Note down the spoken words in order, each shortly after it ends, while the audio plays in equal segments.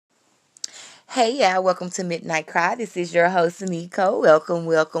Hey, yeah, welcome to Midnight Cry. This is your host, Nico. Welcome,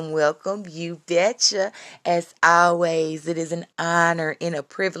 welcome, welcome. You betcha. As always, it is an honor and a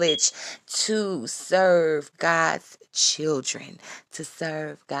privilege to serve God's children. To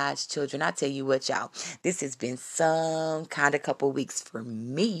serve God's children. I tell you what, y'all, this has been some kind of couple weeks for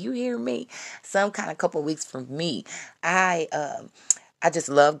me. You hear me? Some kind of couple weeks for me. I just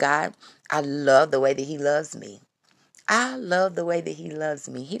love God. I love the way that He loves me. I love the way that He loves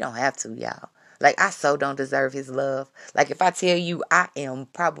me. He don't have to, y'all. Like, I so don't deserve His love. Like, if I tell you I am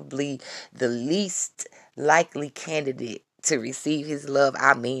probably the least likely candidate to receive His love,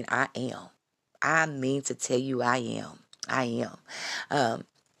 I mean I am. I mean to tell you I am. I am. Um,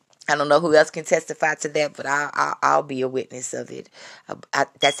 I don't know who else can testify to that, but I'll be a witness of it.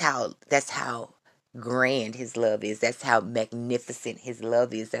 That's how grand His love is. That's how magnificent His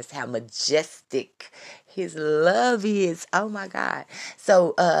love is. That's how majestic His love is. Oh my God!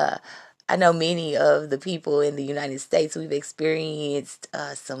 So I know many of the people in the United States, we've experienced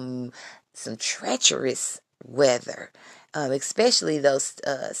some treacherous weather. Especially those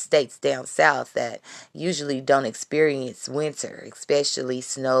states down south that usually don't experience winter, especially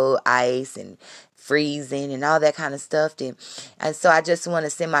snow, ice, and freezing and all that kind of stuff. And so I just want to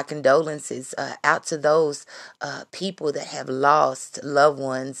send my condolences out to those people that have lost loved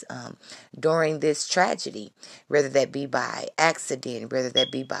ones during this tragedy, whether that be by accident, whether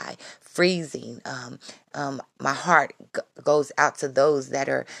that be by freezing. My heart goes out to those that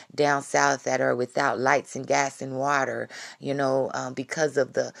are down south that are without lights and gas and water, because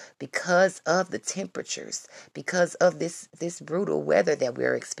of the temperatures, because of this brutal weather that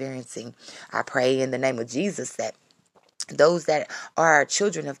we're experiencing. I pray in the name of Jesus that those that are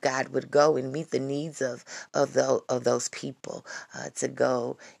children of God would go and meet the needs of those people, to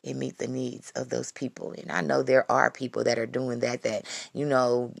go and meet the needs of those people. And I know there are people that are doing that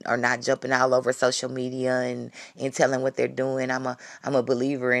are not jumping all over social media and telling what they're doing. I'm a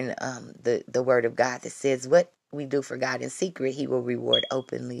believer in the word of God that says what we do for God in secret, He will reward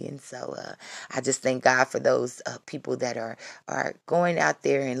openly. And so I just thank God for those people that are going out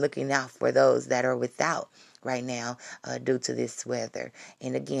there and looking out for those that are without right now due to this weather.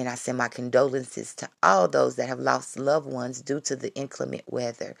 And again, I send my condolences to all those that have lost loved ones due to the inclement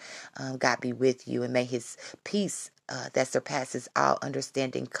weather. God be with you, and may His peace that surpasses all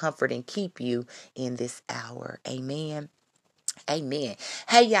understanding comfort and keep you in this hour. Amen. Amen.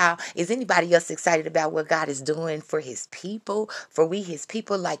 Hey, y'all, is anybody else excited about what God is doing for His people? For we, His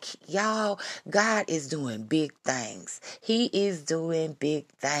people, like y'all, God is doing big things. He is doing big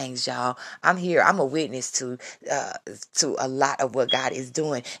things, y'all. I'm here. I'm a witness to a lot of what God is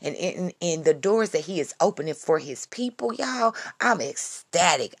doing. And in the doors that He is opening for His people, y'all, I'm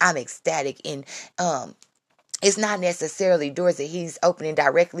ecstatic. I'm ecstatic. And it's not necessarily doors that He's opening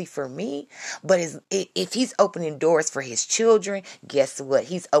directly for me, but if He's opening doors for His children, guess what?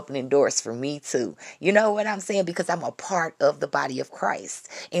 He's opening doors for me too. You know what I'm saying? Because I'm a part of the body of Christ.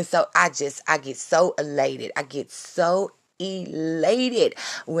 And so I get so elated. I get so elated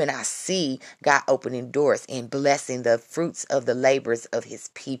when I see God opening doors and blessing the fruits of the labors of His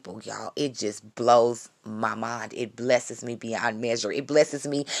people, y'all. It just blows my mind. It blesses me beyond measure. It blesses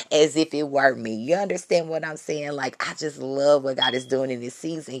me as if it were me. You understand what I'm saying? Like, I just love what God is doing in this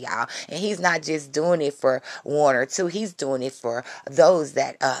season, y'all. And He's not just doing it for one or two. He's doing it for those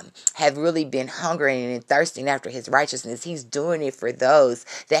that have really been hungering and thirsting after His righteousness. He's doing it for those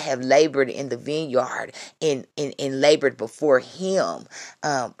that have labored in the vineyard and labored before Him,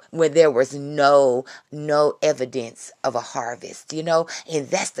 when there was no evidence of a harvest, and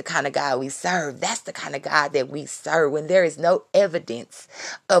that's the kind of God we serve. That's the kind of God that we serve, when there is no evidence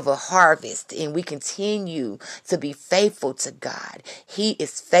of a harvest and we continue to be faithful to God. He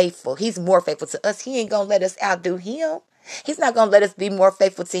is faithful. He's more faithful to us. He ain't gonna let us outdo Him. He's not going to let us be more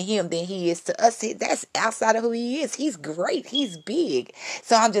faithful to Him than He is to us. That's outside of who He is. He's great. He's big.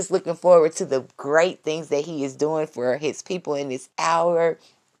 So I'm just looking forward to the great things that He is doing for His people in this hour.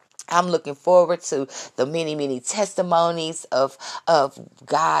 I'm looking forward to the many, many testimonies of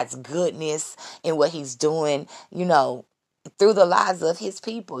God's goodness and what He's doing, through the lives of His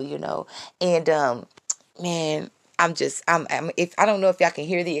people, And man, if I don't know if y'all can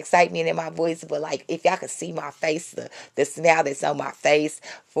hear the excitement in my voice, but like if y'all could see my face, the smile that's on my face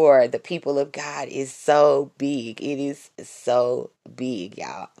for the people of God is so big. It is so big,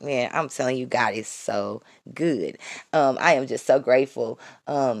 y'all. Man, I'm telling you, God is so good. I am just so grateful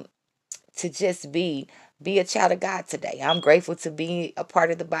to just be a child of God today. I'm grateful to be a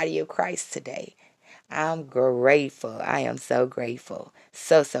part of the body of Christ today. I'm grateful. I am so grateful.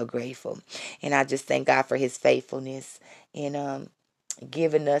 So, so grateful. And I just thank God for His faithfulness. And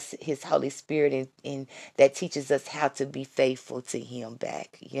giving us his Holy Spirit, and that teaches us how to be faithful to him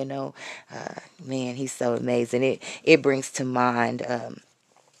back. Man, he's so amazing. It brings to mind,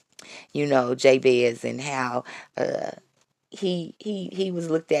 Jabez, and how he was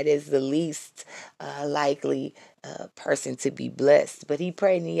looked at as the least likely person to be blessed. But he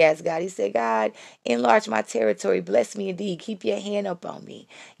prayed and he asked God. He said, God, enlarge my territory. Bless me indeed. Keep your hand up on me.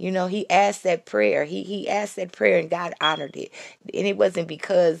 He asked that prayer. He asked that prayer, and God honored it. And it wasn't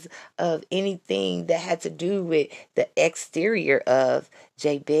because of anything that had to do with the exterior of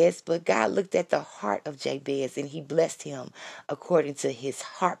Jabez, but God looked at the heart of Jabez, and he blessed him according to his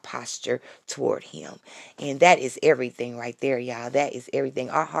heart posture toward him. And that is everything right there, y'all. That is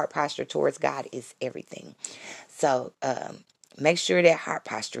everything. Our heart posture towards God is everything. So make sure that heart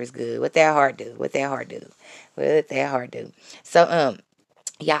posture is good. What that heart do? What that heart do? What that heart do? So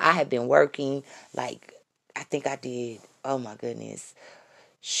yeah, I have been working, like, I think I did, oh my goodness,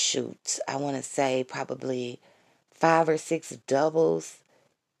 shoot, I want to say probably 5 or 6 doubles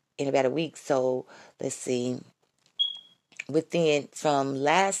in about a week. So let's see, from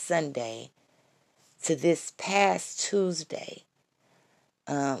last Sunday to this past Tuesday,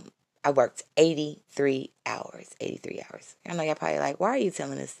 I worked 83 hours. 83 hours. I know y'all probably like, why are you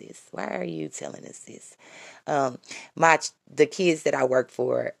telling us this? Why are you telling us this? The kids that I work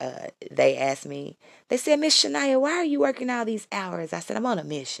for, they asked me, they said, Miss Shania, why are you working all these hours? I said, I'm on a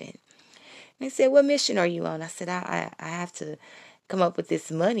mission. They said, what mission are you on? I said, I have to come up with this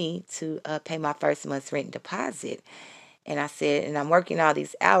money to pay my first month's rent deposit. And I said, and I'm working all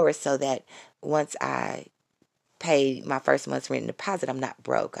these hours so that once I pay my first month's rent and deposit, I'm not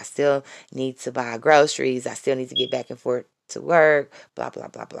broke. I still need to buy groceries. I still need to get back and forth to work, blah, blah,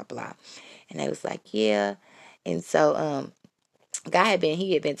 blah, blah, blah. And they was like, yeah. And so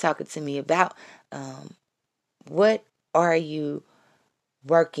he had been talking to me about what are you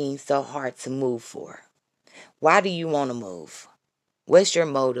working so hard to move for? Why do you want to move? What's your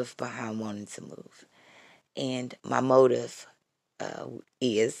motive behind wanting to move? And my motive I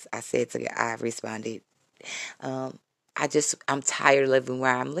responded, I'm tired of living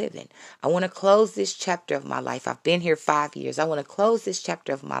where I'm living. I want to close this chapter of my life. I've been here 5 years. I want to close this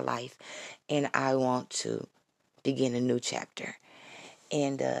chapter of my life, and I want to begin a new chapter.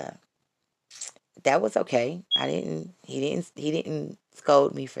 And that was okay. He didn't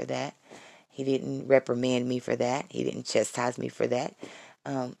scold me for that. He didn't reprimand me for that. He didn't chastise me for that.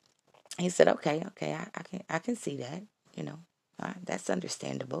 He said, okay, I can see that. That's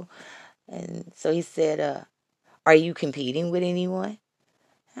understandable. And so he said, are you competing with anyone?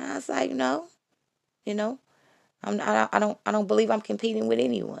 And I was like, no, I don't believe I'm competing with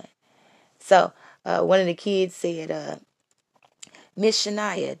anyone. So one of the kids said, Miss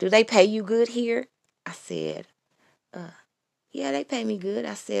Shania, do they pay you good here? I said, yeah, they pay me good.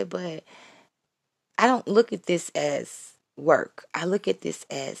 I said, but I don't look at this as work. I look at this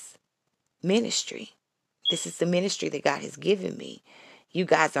as ministry. This is the ministry that God has given me. You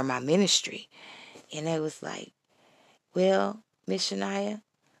guys are my ministry. And they was like, well, Miss Shania,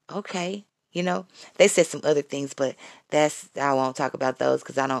 okay. They said some other things, but I won't talk about those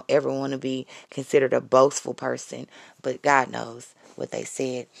because I don't ever want to be considered a boastful person. But God knows what they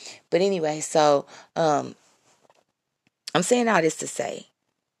said. But anyway, so I'm saying all this to say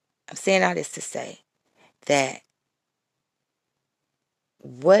that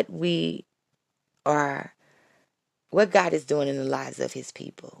what God is doing in the lives of his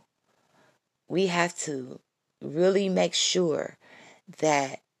people, we have to really make sure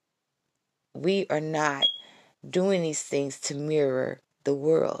that we are not doing these things to mirror the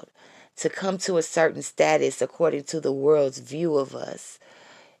world, to come to a certain status according to the world's view of us,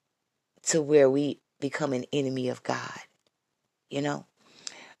 to where we become an enemy of God.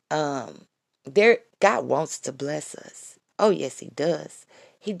 God wants to bless us. Oh yes, he does.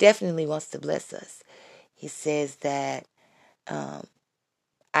 He definitely wants to bless us. He says that I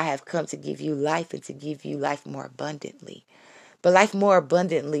have come to give you life, and to give you life more abundantly. But life more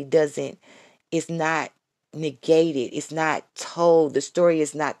abundantly is not negated. It's not told. The story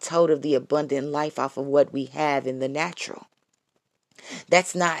is not told of the abundant life off of what we have in the natural.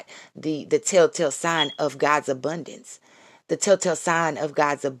 That's not the telltale sign of God's abundance. The telltale sign of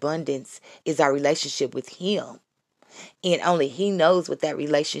God's abundance is our relationship with him. And only he knows what that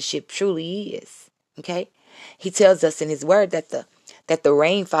relationship truly is. Okay? He tells us in his word that the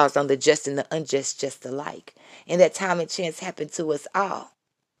rain falls on the just and the unjust just alike. And that time and chance happen to us all.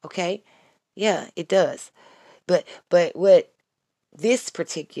 Okay? Yeah, it does. But what this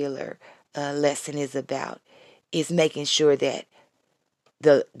particular lesson is about is making sure that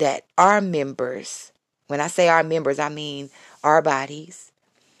our members, When I say our members, I mean our bodies,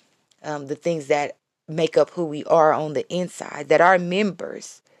 the things that make up who we are on the inside, that our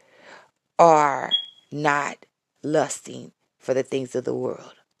members are not lusting for the things of the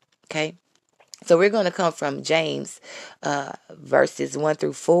world. Okay? So we're going to come from James verses 1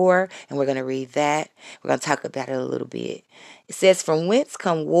 through 4, and we're going to read that. We're going to talk about it a little bit. It says, "From whence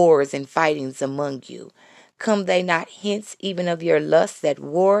come wars and fightings among you? Come they not hence even of your lusts that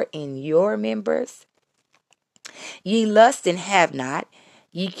war in your members? Ye lust and have not.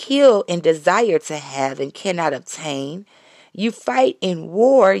 Ye kill and desire to have and cannot obtain. You fight in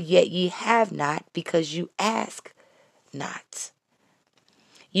war, yet ye have not, because you ask not.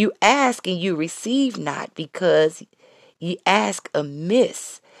 You ask and you receive not, because ye ask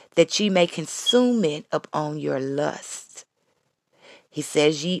amiss, that ye may consume it upon your lust." He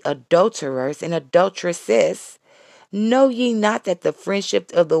says, "Ye adulterers and adulteresses, know ye not that the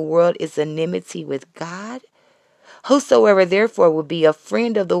friendship of the world is enmity with God? Whosoever therefore will be a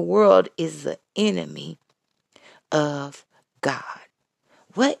friend of the world is the enemy of God."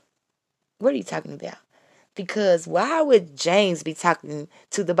 What are you talking about? Because why would James be talking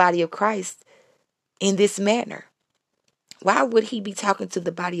to the body of Christ in this manner? Why would he be talking to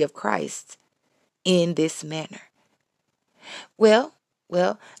the body of Christ in this manner? Well,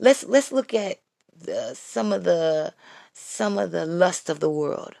 let's look at some of the lust of the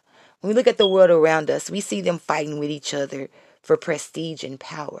world. When we look at the world around us, we see them fighting with each other for prestige and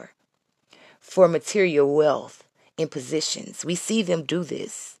power, for material wealth and positions. We see them do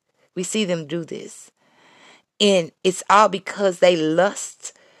this. And it's all because they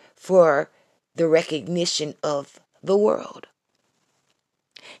lust for the recognition of the world.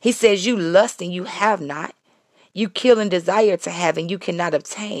 He says, "You lust and you have not. You kill and desire to have, and you cannot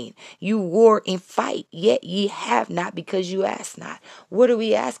obtain. You war and fight, yet ye have not, because you ask not." What are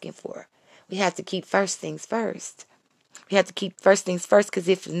we asking for? We have to keep first things first. Because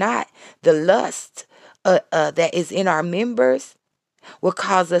if not, the lust that is in our members will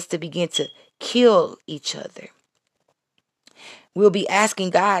cause us to begin to kill each other. We'll be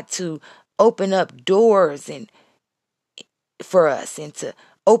asking God to open up doors and for us, and to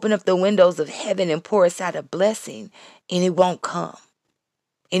open up the windows of heaven and pour us out a blessing, and it won't come.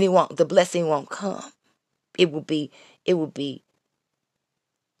 The blessing won't come. It will be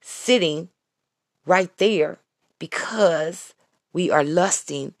sitting right there because we are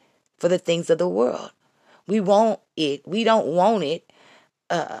lusting for the things of the world. We want it. We don't want it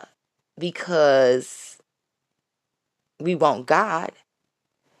because we want God.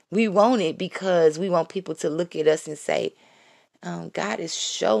 We want it because we want people to look at us and say, God is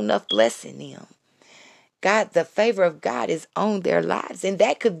sure enough blessing them. God, the favor of God is on their lives. And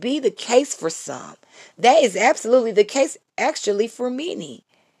that could be the case for some. That is absolutely the case actually for many.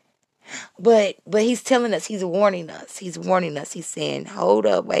 But he's telling us, he's warning us. He's saying, hold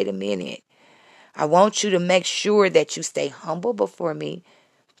up, wait a minute. I want you to make sure that you stay humble before me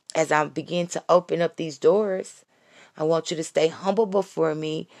as I begin to open up these doors. I want you to stay humble before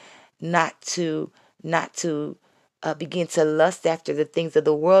me, not to begin to lust after the things of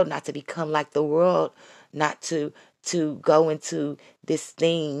the world, not to become like the world, not to go into this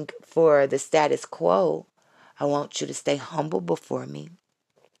thing for the status quo. I want you to stay humble before me.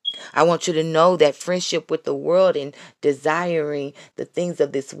 I want you to know that friendship with the world and desiring the things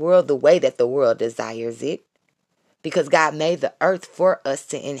of this world the way that the world desires it, because God made the earth for us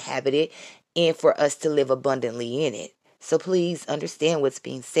to inhabit it and for us to live abundantly in it. So please understand what's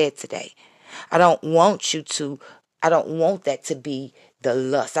being said today. I don't want that to be the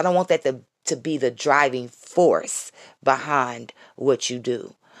lust. I don't want that to be the driving force behind what you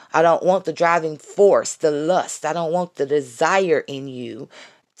do. I don't want the driving force, the lust. I don't want the desire in you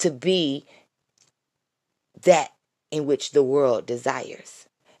to be that in which the world desires,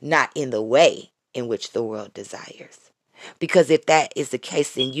 not in the way in which the world desires. Because if that is the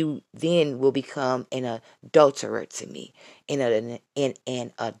case, then you then will become an adulterer to me, and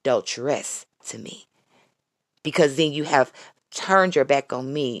an adulteress to me. Because then you have turned your back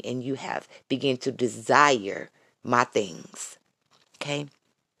on me and you have begun to desire my things. Okay?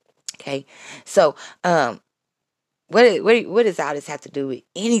 So, what does all this have to do with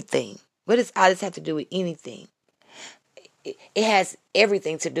anything? What does all this have to do with anything? It has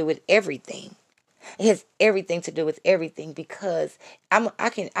everything to do with everything. It has everything to do with everything, because I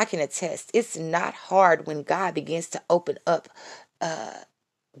can attest. It's not hard when God begins to open up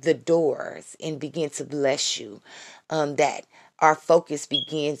the doors and begin to bless you. That our focus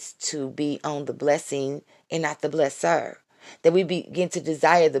begins to be on the blessing and not the blesser. That we begin to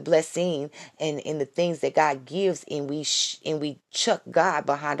desire the blessing and the things that God gives, and we chuck God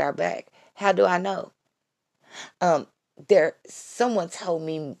behind our back. How do I know? Um, someone told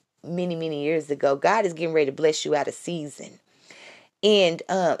me many, many years ago, God is getting ready to bless you out of season. And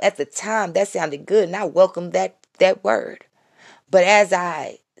at the time, that sounded good, and I welcomed that word. But as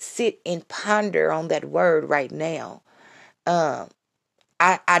I sit and ponder on that word right now, I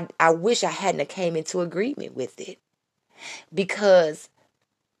wish I hadn't came into agreement with it, because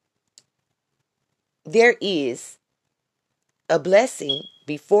there is a blessing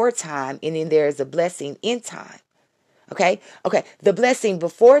before time, and then there is a blessing in time. Okay. The blessing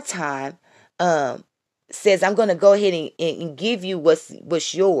before time says, I'm going to go ahead and give you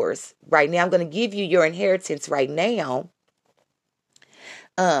what's yours right now. I'm going to give you your inheritance right now.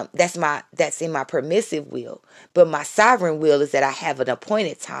 That's in my permissive will, but my sovereign will is that I have an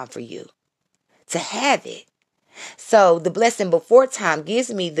appointed time for you to have it. So the blessing before time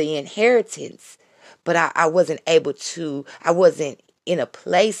gives me the inheritance, but I wasn't I wasn't in a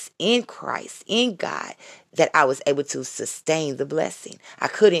place in Christ, in God, that I was able to sustain the blessing. I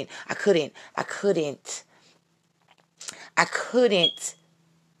couldn't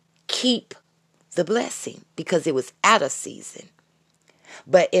keep the blessing because it was out of season.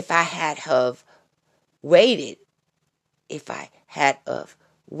 But if I had have waited, if I had of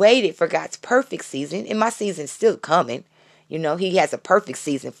waited for God's perfect season, and my season's still coming, He has a perfect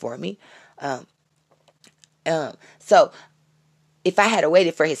season for me. So if I had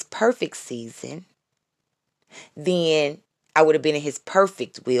waited for His perfect season, then I would have been in His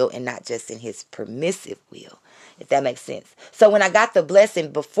perfect will and not just in His permissive will, if that makes sense. So when I got the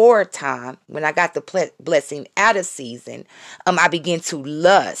blessing before time, when I got the blessing out of season, I began to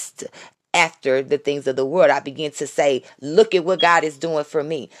lust after the things of the world. I began to say, look at what God is doing for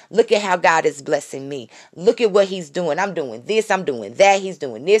me. Look at how God is blessing me. Look at what He's doing. I'm doing this. I'm doing that. He's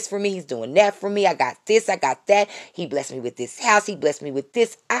doing this for me. He's doing that for me. I got this. I got that. He blessed me with this house. He blessed me with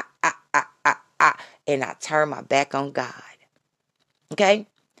this. And I turn my back on God. Okay?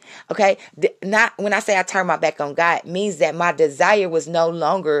 Okay? Not when I say I turn my back on God, it means that my desire was no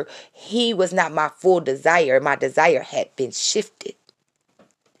longer, He was not my full desire. My desire had been shifted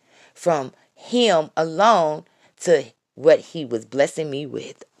from Him alone to what He was blessing me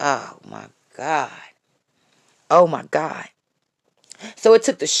with. Oh my God. Oh my God. So it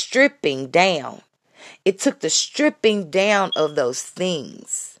took the stripping down. It took the stripping down of those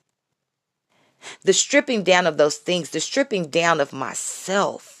things. The stripping down of those things. The stripping down of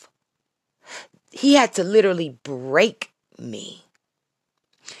myself. He had to literally break me.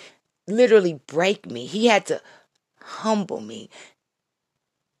 Literally break me. He had to humble me.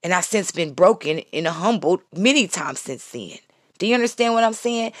 And I've since been broken and humbled many times since then. Do you understand what I'm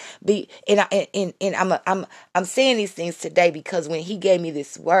saying? I'm saying these things today because when He gave me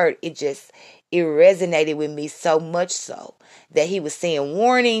this word, it resonated with me so much so that He was saying,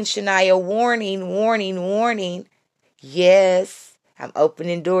 warning, Shania, warning, warning, warning. Yes, I'm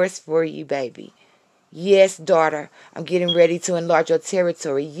opening doors for you, baby. Yes, daughter, I'm getting ready to enlarge your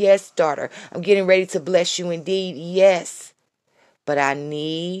territory. Yes, daughter, I'm getting ready to bless you indeed. Yes, but I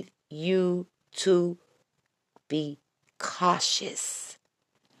need you to be cautious.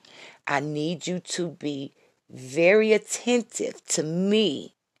 I need you to be very attentive to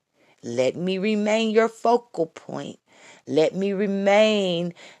me. Let me remain your focal point. Let me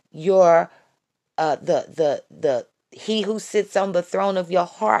remain your He who sits on the throne of your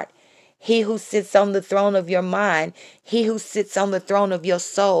heart. He who sits on the throne of your mind. He who sits on the throne of your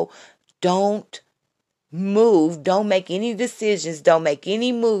soul. Don't move. Don't make any decisions. Don't make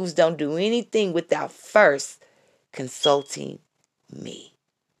any moves. Don't do anything without first consulting me.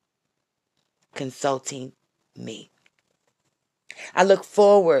 Consulting me. I look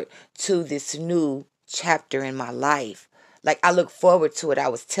forward to this new chapter in my life. Like, I look forward to it. I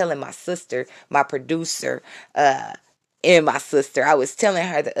was telling my sister, my producer, and my sister, I was telling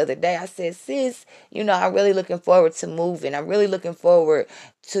her the other day, I said, sis, I'm really looking forward to moving. I'm really looking forward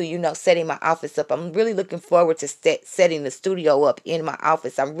to, setting my office up. I'm really looking forward to setting the studio up in my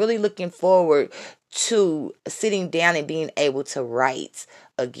office. I'm really looking forward to sitting down and being able to write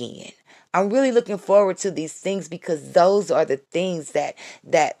again. I'm really looking forward to these things because those are the things that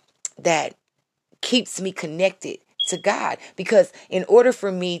keeps me connected to God. Because in order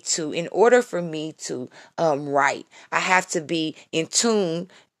for me to write, I have to be in tune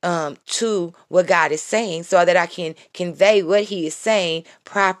to what God is saying so that I can convey what He is saying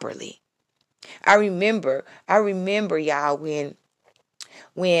properly. I remember y'all, when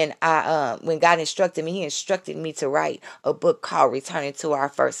God instructed me, He instructed me to write a book called Returning to Our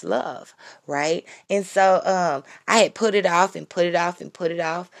First Love, right? And so I had put it off and put it off and put it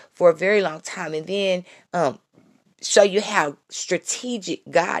off for a very long time, and then show you how strategic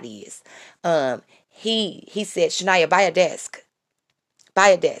God is. he said, Shania, buy a desk. Buy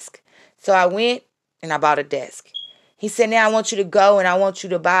a desk. So I went and I bought a desk. He said, now I want you to go and I want you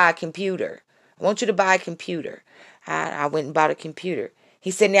to buy a computer. I want you to buy a computer. I went and bought a computer.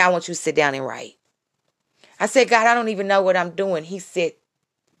 He said, now I want you to sit down and write. I said, God, I don't even know what I'm doing. He said,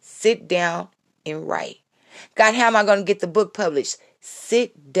 sit down and write. God, how am I going to get the book published?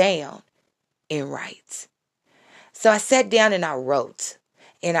 Sit down and write. So I sat down and I wrote,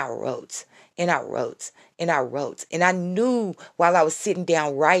 and I wrote, and I wrote, and I wrote. And I knew while I was sitting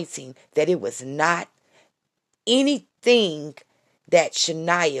down writing that it was not anything that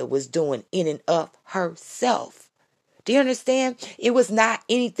Shania was doing in and of herself. Do you understand? It was not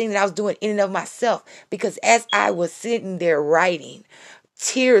anything that I was doing in and of myself. Because as I was sitting there writing,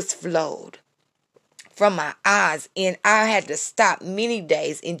 tears flowed from my eyes, and I had to stop many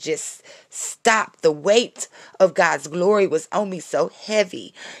days and just stop. The weight of God's glory was on me so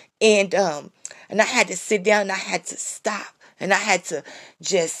heavy, and I had to sit down and I had to stop and I had to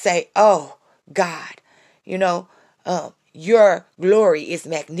just say, oh God, your glory is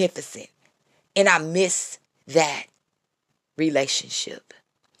magnificent. And I miss that relationship.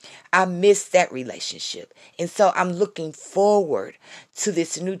 I miss that relationship. And so I'm looking forward to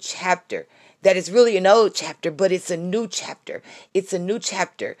this new chapter that is really an old chapter, but it's a new chapter. It's a new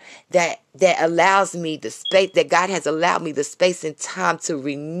chapter that allows me the space, that God has allowed me the space and time to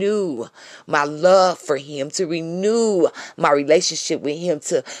renew my love for him, to renew my relationship with him,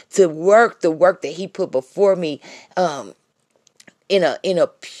 to work the work that he put before me in a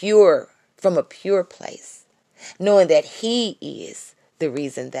pure, from a pure place, knowing that he is the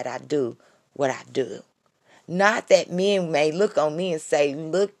reason that I do what I do. Not that men may look on me and say,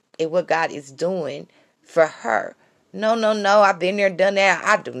 look at what God is doing for her. No. I've been there, done that.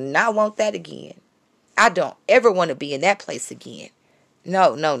 I do not want that again. I don't ever want to be in that place again.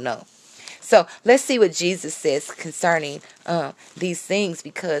 No. So let's see what Jesus says concerning these things,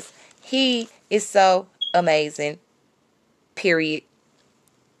 because he is so amazing. Period.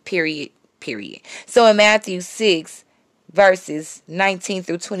 So in Matthew 6, verses 19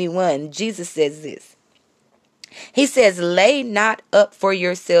 through 21, Jesus says this. He says, lay not up for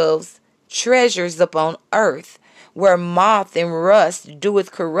yourselves treasures upon earth, where moth and rust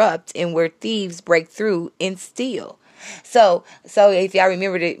doeth corrupt, and where thieves break through and steal. So if y'all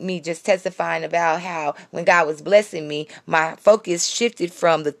remember me just testifying about how when God was blessing me, my focus shifted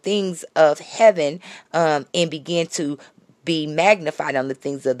from the things of heaven and began to be magnified on the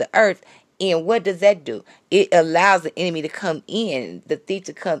things of the earth. And what does that do? It allows the enemy to come in, the thief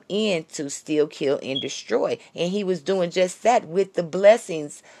to come in to steal, kill, and destroy. And he was doing just that with the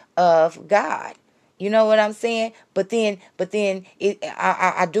blessings of God. You know what I'm saying? But then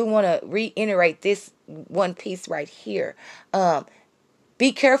I do want to reiterate this one piece right here.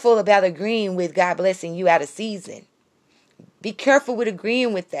 Be careful about agreeing with God blessing you out of season. Be careful with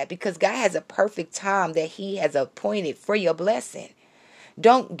agreeing with that, because God has a perfect time that he has appointed for your blessing.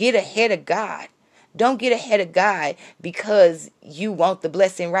 Don't get ahead of God. Don't get ahead of God because you want the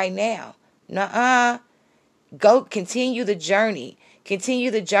blessing right now. Nuh-uh. Go continue the journey. Continue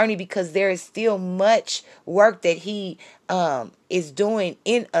the journey, because there is still much work that he is doing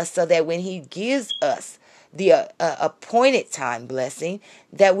in us, so that when he gives us the appointed time blessing,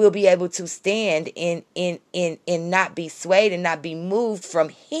 that we'll be able to stand and not be swayed and not be moved from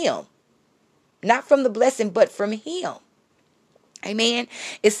him. Not from the blessing, but from him. Amen.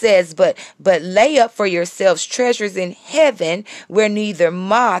 It says, but lay up for yourselves treasures in heaven, where neither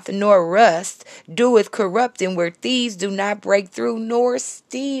moth nor rust doeth corrupt, and where thieves do not break through nor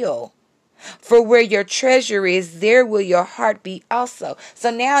steal. For where your treasure is, there will your heart be also. So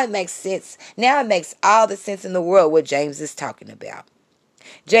now it makes sense. Now it makes all the sense in the world what James is talking about.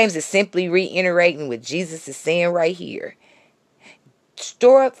 James is simply reiterating what Jesus is saying right here.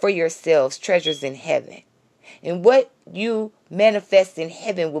 Store up for yourselves treasures in heaven. And what you manifest in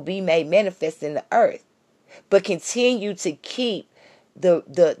heaven will be made manifest in the earth. But continue to keep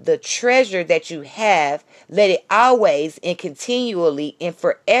the treasure that you have. Let it always and continually and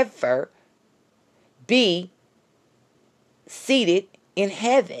forever be seated in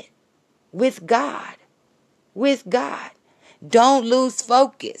heaven with God. With God. Don't lose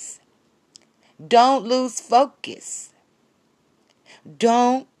focus. Don't lose focus.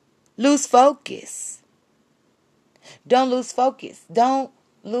 Don't lose focus. Don't lose focus. Don't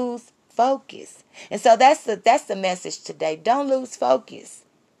lose focus. And so that's the message today. Don't lose focus.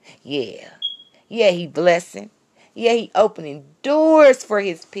 Yeah, he blessing. Yeah, he opening doors for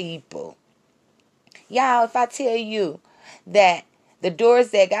his people. Y'all, if I tell you that the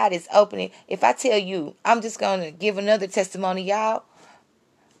doors that God is opening, if I tell you, I'm just going to give another testimony, y'all.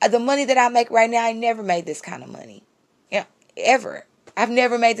 The money that I make right now, I never made this kind of money. Yeah, ever. I've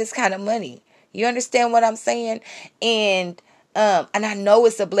never made this kind of money. You understand what I'm saying? And I know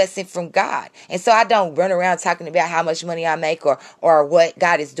it's a blessing from God. And so I don't run around talking about how much money I make or what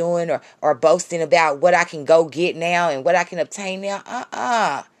God is doing or boasting about what I can go get now and what I can obtain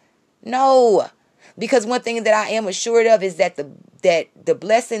now. No. Because one thing that I am assured of is that the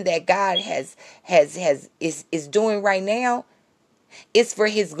blessing that God is doing right now is for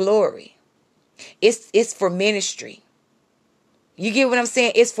his glory. It's for ministry. You get what I'm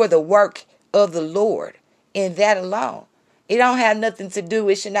saying? It's for the work of the Lord, and that alone. It don't have nothing to do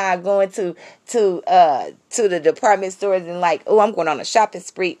with Shania going to the department stores and like, oh, I'm going on a shopping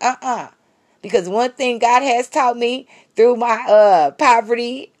spree. Because one thing God has taught me through my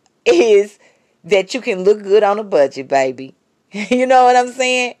poverty is that you can look good on a budget, baby. You know what I'm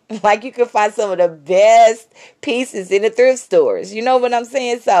saying? Like you can find some of the best pieces in the thrift stores. You know what I'm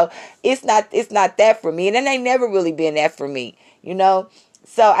saying? So it's not that for me. And it ain't never really been that for me. You know?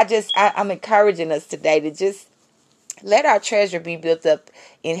 So I'm encouraging us today to just let our treasure be built up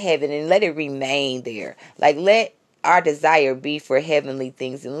in heaven and let it remain there. Like let our desire be for heavenly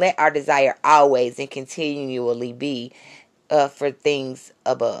things and let our desire always and continually be for things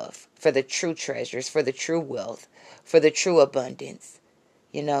above, for the true treasures, for the true wealth, for the true abundance,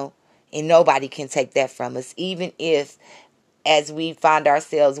 you know. And nobody can take that from us, even if as we find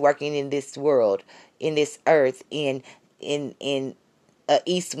ourselves working in this world, in this earth, in a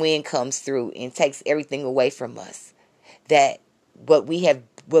east wind comes through and takes everything away from us. That what we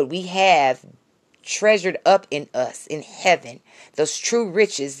have treasured up in us in heaven, those true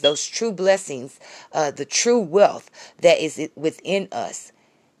riches, those true blessings, the true wealth that is within us,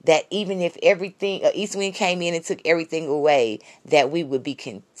 that even if everything east wind came in and took everything away, that we would be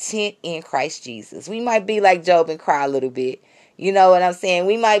content in Christ Jesus. We might be like Job and cry a little bit. You know what I'm saying?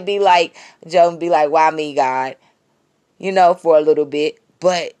 We might be like Job and be like, why me, God? You know, for a little bit.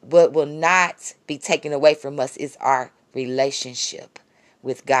 But what will not be taken away from us is our relationship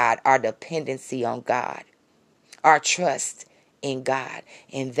with God, our dependency on God, our trust in God.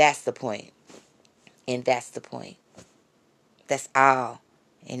 And that's the point. And that's the point. That's all.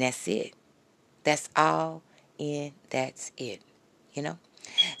 And that's it. That's all. And that's it. You know?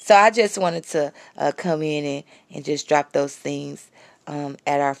 So I just wanted to come in and just drop those things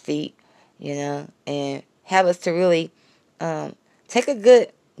at our feet, you know, and have us to really take a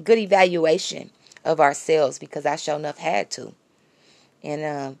good evaluation of ourselves, because I sure enough had to.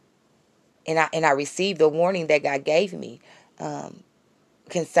 And I received the warning that God gave me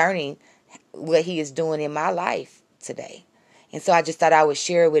concerning what he is doing in my life today. And so I just thought I would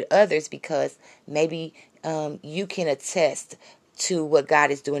share it with others, because maybe you can attest to what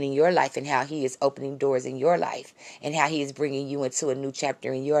God is doing in your life and how he is opening doors in your life and how he is bringing you into a new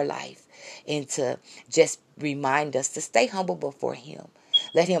chapter in your life. And to just remind us to stay humble before him.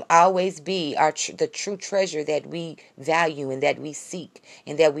 Let him always be the true treasure that we value and that we seek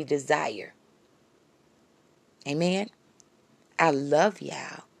and that we desire. Amen. I love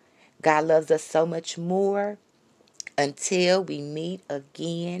y'all. God loves us so much more. Until we meet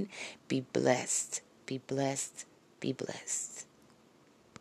again, be blessed. Be blessed. Be blessed.